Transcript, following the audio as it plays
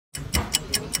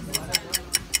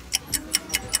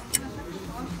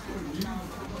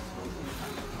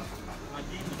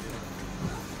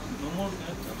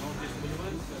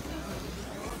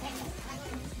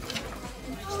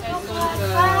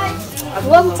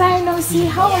Long time no see.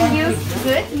 How are you?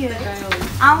 Good, you?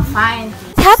 I'm fine.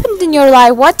 What happened in your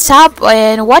life? What's up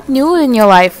and what new in your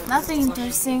life? Nothing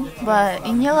interesting, but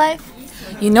in your life?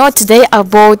 You know, today I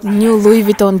bought new Louis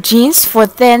Vuitton jeans for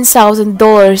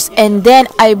 $10,000 and then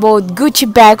I bought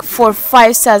Gucci bag for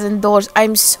 $5,000.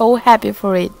 I'm so happy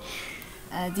for it.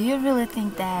 Do you really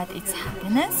think that it's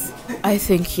happiness? I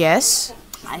think yes.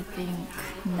 I think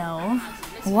no.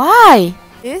 Why?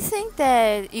 Do you think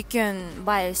that you can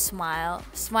buy a smile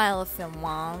of your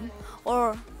mom,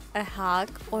 or a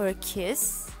hug, or a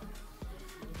kiss?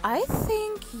 I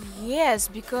think yes,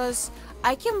 because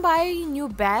I can buy a new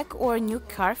bag or a new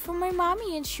car for my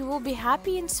mommy and she will be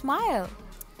happy and smile.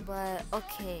 But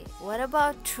okay, what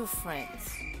about true friends?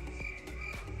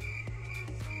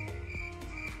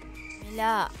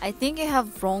 Mila, I think you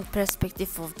have wrong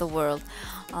perspective of the world,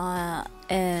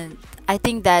 and I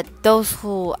think that those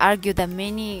who argue that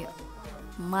money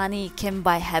can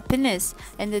buy happiness,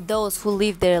 and that those who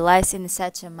live their lives in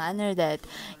such a manner that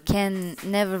can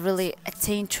never really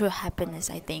attain true happiness.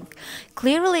 I think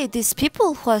clearly these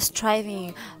people who are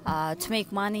striving to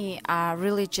make money are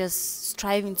really just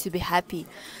striving to be happy.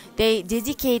 They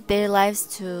dedicate their lives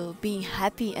to being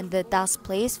happy, and that thus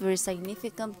place very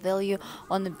significant value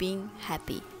on being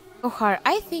happy. Gauhar,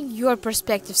 I think your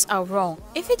perspectives are wrong.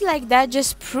 If it's like that,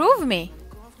 just prove me.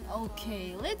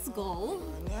 Okay, let's go.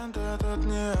 Этот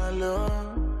не алло.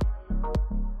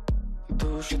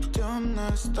 Душит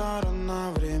темная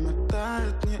сторона. Время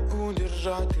тает, не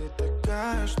удержать. Ты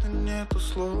такая, что нету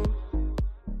слов.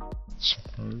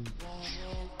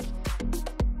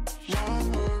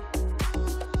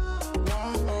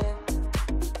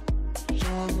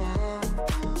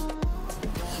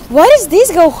 What is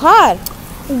this, Gauhar?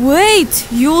 Wait,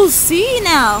 you'll see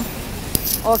now.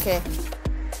 Okay.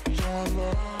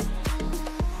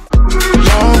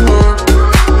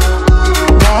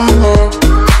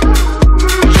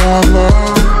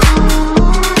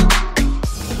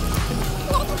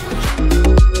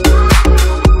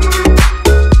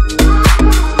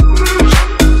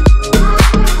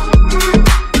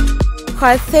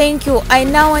 Thank you. I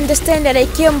now understand that I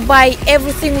can buy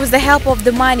everything with the help of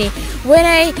the money. When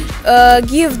I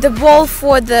give the ball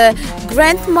for the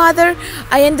grandmother,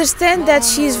 I understand that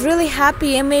she's really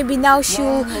happy and maybe now she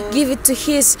will give it to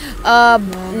his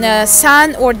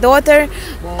son or daughter.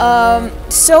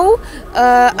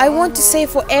 I want to say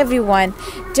for everyone,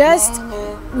 just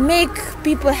make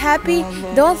people happy.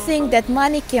 Don't think that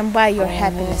money can buy your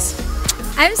happiness.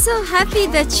 I'm so happy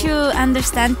that you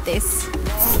understand this.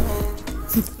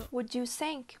 Would you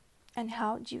think, and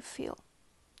how do you feel?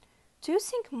 Do you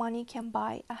think money can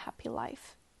buy a happy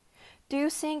life? Do you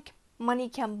think money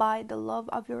can buy the love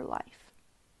of your life?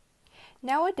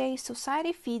 Nowadays,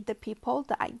 society feeds the people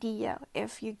the idea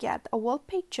if you get a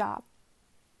well-paid job,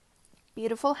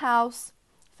 beautiful house,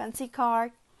 fancy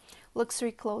car,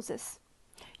 luxury clothes,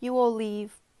 you will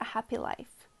live a happy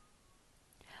life.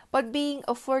 But being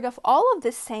afforded of all of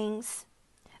these things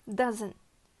doesn't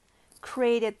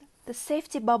create the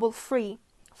safety bubble free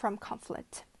from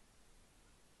conflict.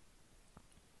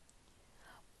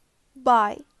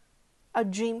 Buy a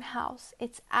dream house.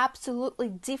 It's absolutely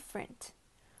different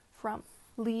from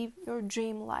live your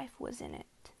dream life within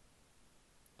it.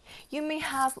 You may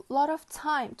have a lot of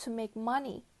time to make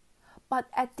money, but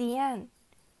at the end,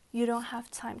 you don't have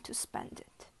time to spend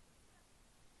it.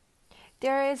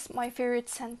 There is my favorite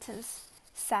sentence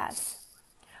says,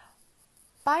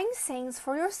 buying things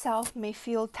for yourself may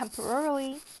feel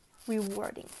temporarily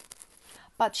rewarding,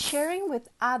 but sharing with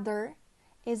others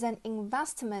is an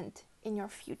investment in your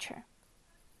future.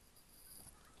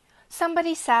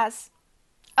 Somebody says,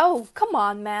 oh, come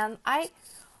on, man, I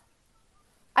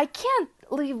can't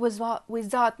live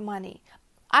without money.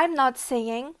 I'm not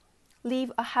saying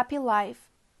live a happy life,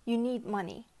 you need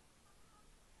money.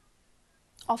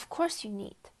 Of course you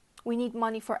need. We need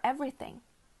money for everything.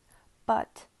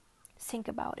 But think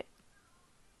about it.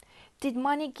 Did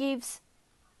money gives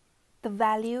the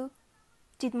value?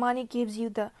 Did money gives you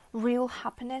the real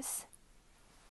happiness?